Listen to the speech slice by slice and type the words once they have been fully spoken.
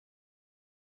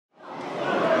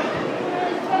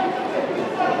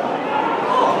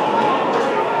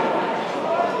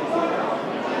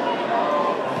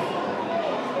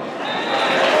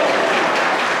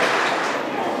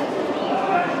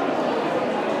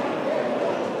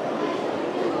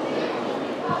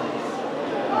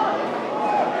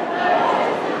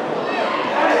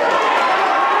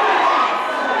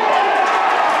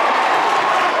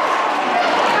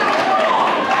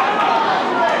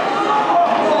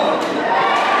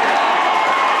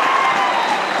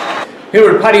Here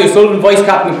with Paddy O'Sullivan, vice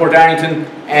captain of Portarlington,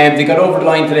 and they got over the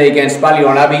line today against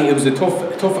Ballyroan Abbey. It was a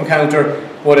tough encounter,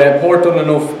 but Port done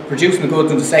enough, producing the goods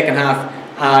in the second half,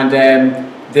 and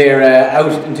they're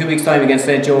out in 2 weeks' time against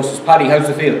St Joseph's. Paddy, how does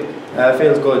it feel? It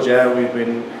feels good, yeah. We've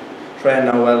been training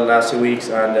now well the last 2 weeks,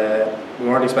 and we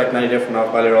weren't expecting any different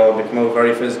off Ballyroan. They come out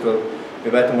very physical.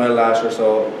 We bet them well last year,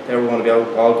 so they were going to be out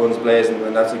all guns blazing,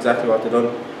 and that's exactly what they've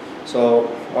done. So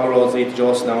all roads lead to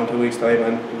Joseph now in 2 weeks' time,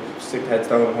 and we'll stick the heads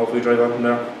down and hopefully drive on from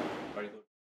there.